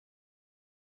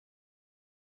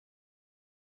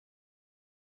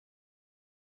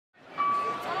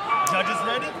Judges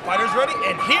ready, fighters ready,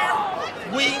 and here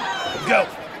we go.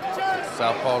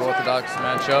 Southpaw Orthodox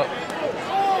matchup.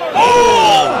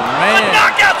 Oh, man. The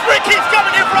knockout spree keeps coming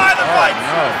here for either fight.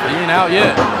 No, he ain't out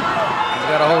yet. He's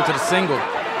got a hold to the single.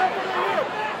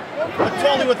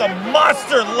 Toole with a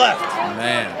monster left.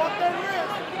 Man.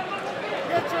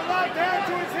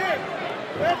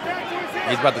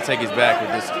 He's about to take his back with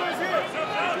this.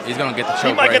 He's gonna get the choke.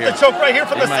 He might get the choke right here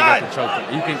from the side. Get the choke.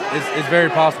 You can. It's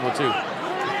very possible too.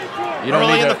 You don't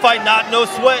Early need in the fight, no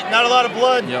sweat, not a lot of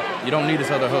blood. Yep. You don't need this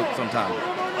other hook sometimes.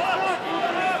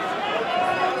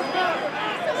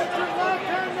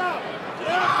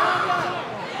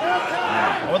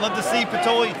 I would love to see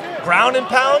Thibodeaux ground and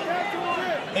pound,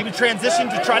 maybe transition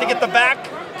to try to get the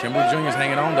back. Kimber Jr.'s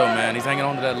hanging on though, man. He's hanging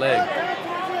on to that leg.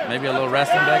 Maybe a little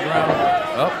wrestling background.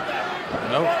 Oh,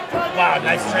 nope. Wow,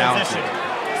 nice transition.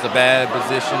 It's a bad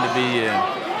position to be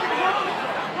in.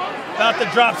 About to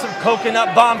drop some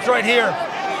coconut bombs right here.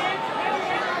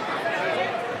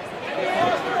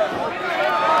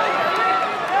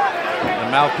 The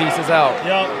mouthpiece is out.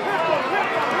 Yep.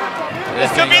 This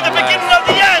could be the beginning of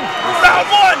the end. Round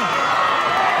one.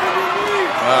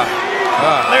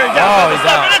 Larry down with the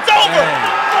stuff, and it's over.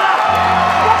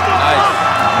 Nice.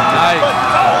 Nice.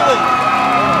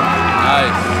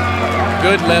 Nice.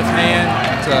 Good left hand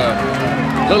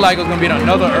to look like it was going to be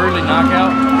another early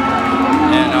knockout.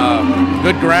 And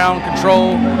good ground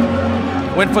control.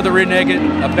 Went for the rear naked,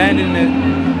 abandoned it,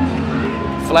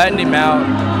 flattened him out.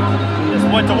 Just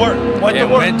went to work.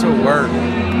 Went to work.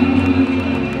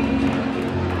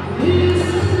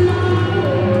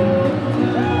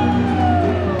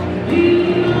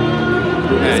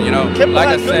 And you know, Kimball like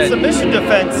I has said, submission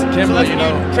defense. Kimball, so that's you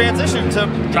know, transition to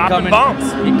dropping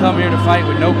bombs. He come here to fight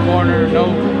with no corner, no.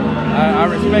 I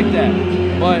respect that,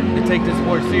 but to take this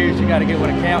sport serious, you got to get with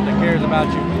a camp that cares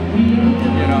about you.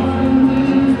 You know,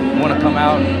 want to come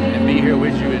out and be here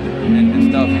with you and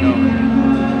stuff. You know,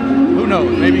 who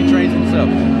knows? Maybe he trains himself.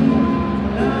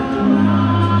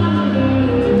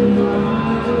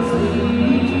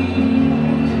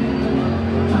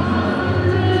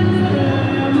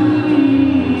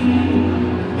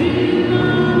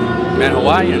 Man,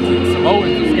 Hawaiians and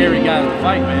Samoans are scary guys to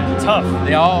fight, man. Tough.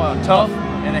 They all are tough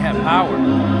and they have power.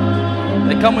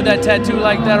 They come with that tattoo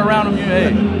like that around them.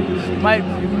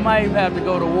 You might have to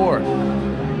go to war.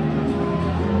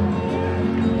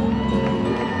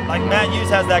 Like Matt Hughes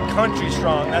has that country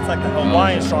strong. That's like the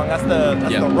Hawaiian strong. That's the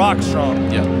rock strong.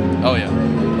 Yeah. Oh yeah.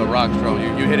 The rock strong.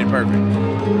 You hit it perfect.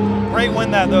 Great win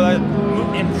that though. That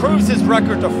improves his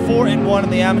record to 4-1 in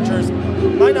the amateurs.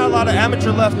 Might not a lot of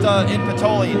amateur left in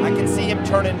Thibodeaux. I can see him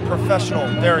turning professional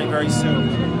very, very soon.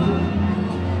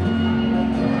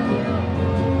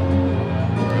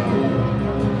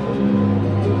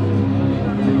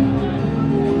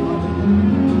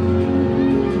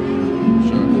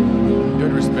 Sure.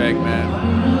 Good respect, man.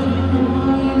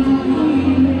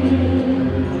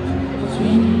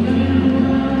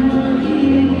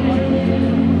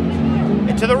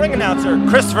 And to the ring announcer,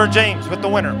 Christopher James with the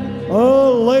winner.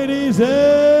 Oh, ladies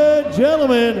and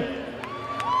gentlemen,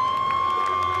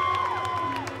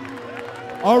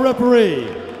 our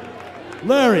referee,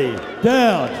 Larry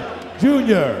Downs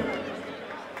Jr.,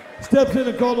 steps in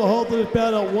and calls a halt to this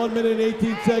bout at 1 minute and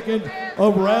 18 seconds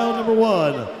of round number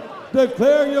one.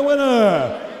 Declaring your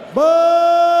winner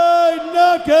by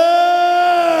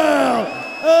knockout,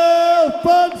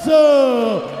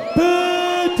 Alfonso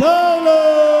Thibodeaux.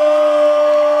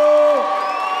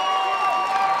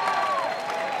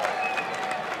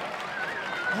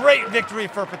 Great victory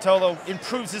for Thibodeaux,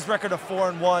 improves his record of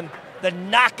 4-1. The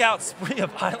knockout spree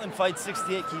of Island Fight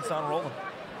 68 keeps on rolling.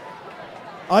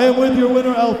 I am with your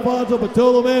winner, Alfonso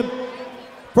Thibodeaux, man.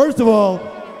 First of all,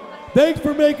 thanks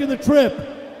for making the trip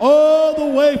all the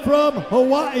way from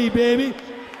Hawaii, baby.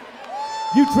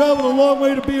 You traveled a long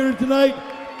way to be here tonight,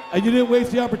 and you didn't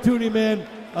waste the opportunity, man.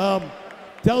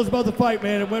 Tell us about the fight,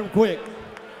 man. It went quick.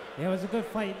 Yeah, it was a good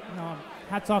fight.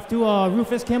 Hats off to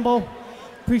Rufus Kimball.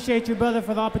 Appreciate you, brother,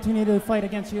 for the opportunity to fight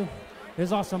against you. It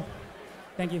was awesome.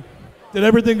 Thank you. Did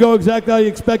everything go exactly how you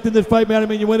expected in this fight, man? I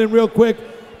mean, you went in real quick,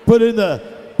 put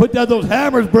down those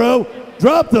hammers, bro.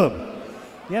 Dropped them.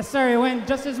 Yes, sir. It went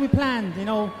just as we planned. You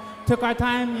know, took our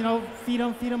time. You know, feed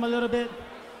him a little bit,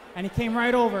 and he came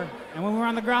right over. And when we were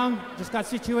on the ground, just got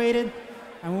situated,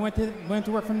 and we went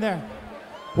to work from there.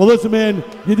 Well, listen, man,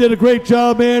 you did a great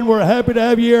job, man. We're happy to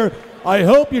have you here. I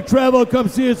hope you travel and come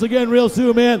see us again real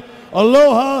soon, man.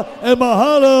 Aloha and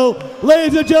mahalo.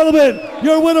 Ladies and gentlemen,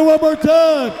 your winner one more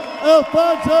time,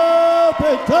 Alfonso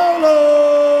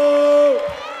Thibodeaux.